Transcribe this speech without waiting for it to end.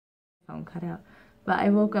phone cut out. But I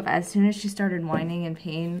woke up as soon as she started whining in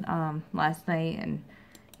pain last night, and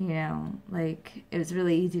you know, like, it was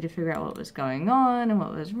really easy to figure out what was going on and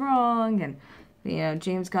what was wrong. And you know,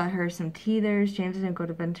 James got her some teethers. James didn't go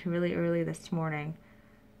to bed until really early this morning,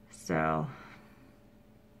 so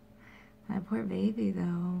that poor baby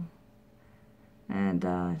though. And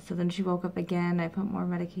so then she woke up again. I put more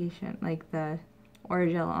medication, like the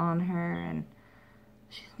Orajel, on her, and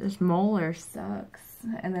this molar sucks.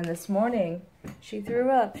 And then this morning, she threw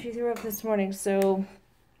up. She threw up this morning, so,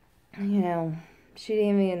 you know, she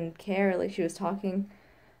didn't even care. Like, she was talking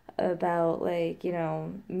about, like, you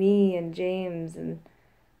know, me and James and,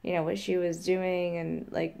 you know, what she was doing,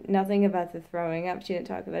 and, like, nothing about the throwing up. She didn't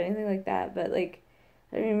talk about anything like that, but, like,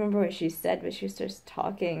 I don't even remember what she said, but she was just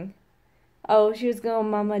talking. Oh, she was going,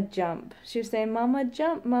 Mama, jump. She was saying, Mama,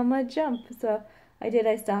 jump, Mama, jump. So I did.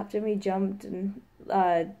 I stopped and we jumped. And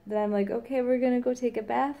then I'm like, okay, we're going to go take a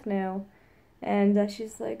bath now. And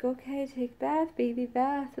she's like, okay, take bath, baby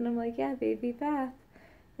bath. And I'm like, yeah, baby bath.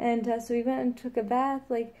 And so we went and took a bath.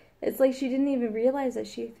 Like, it's like she didn't even realize that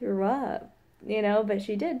she threw up, you know, but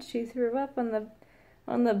she did. She threw up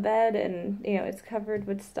on the bed, and, you know, it's covered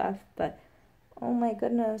with stuff. But oh my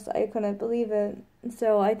goodness, I couldn't believe it.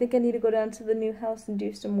 So I think I need to go down to the new house and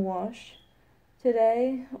do some wash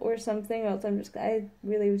today or something, or else I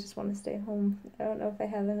really just want to stay home. I don't know if I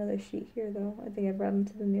have another sheet here though. I think I brought them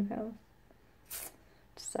to the new house.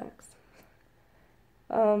 It sucks.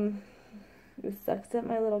 It sucks that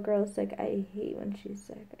my little girl is sick. I hate when she's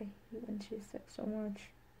sick. I hate when she's sick so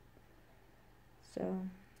much. So,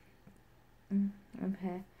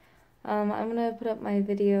 okay. I'm gonna put up my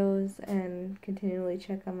videos and continually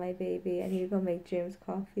check on my baby. I need to go make James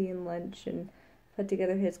coffee and lunch and put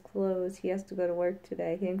together his clothes. He has to go to work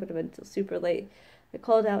today. He didn't go to bed until super late. I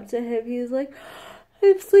called out to him. He was like,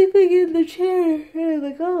 I'm sleeping in the chair. And I'm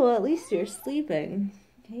like, oh, well, at least you're sleeping.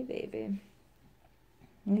 Hey, baby.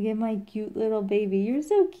 Look at my cute little baby. You're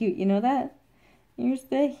so cute, you know that? You're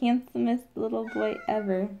the handsomest little boy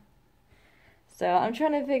ever. So I'm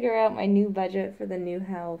trying to figure out my new budget for the new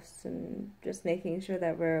house and just making sure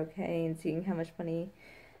that we're okay and seeing how much money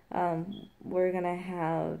we're going to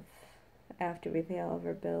have after we pay all of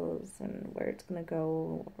our bills and where it's going to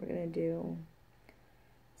go, what we're going to do.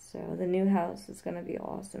 So the new house is going to be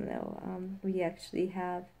awesome though. We actually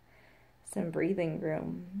have some breathing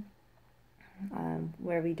room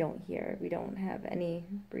where we don't have any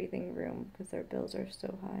breathing room because our bills are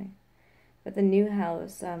so high. But the new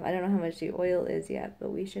house, I don't know how much the oil is yet, but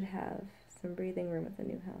we should have some breathing room at the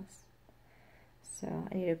new house. So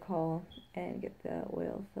I need to call and get the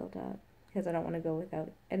oil filled up because I don't want to go without.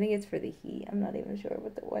 I think it's for the heat. I'm not even sure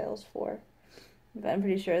what the oil's for, but I'm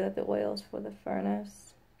pretty sure that the oil's for the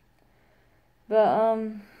furnace. But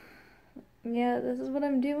yeah, this is what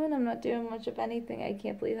I'm doing. I'm not doing much of anything. I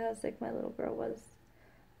can't believe how sick my little girl was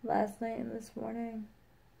last night and this morning.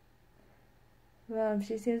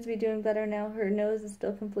 She seems to be doing better now. Her nose is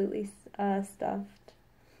still completely stuffed.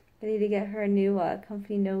 I need to get her a new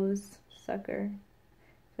comfy nose sucker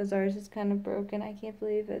because ours is kind of broken. I can't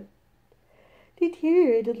believe it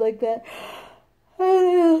deteriorated like that. I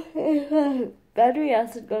don't know if battery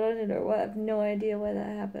acid got on it or what. I have no idea why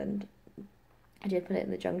that happened. I did put it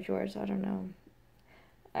in the junk drawer, so I don't know.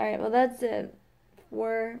 Alright, well that's it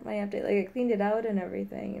for my update. Like, I cleaned it out and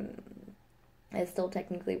everything, and it still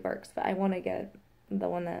technically works, but I want to get the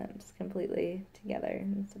one that's completely together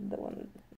instead of the one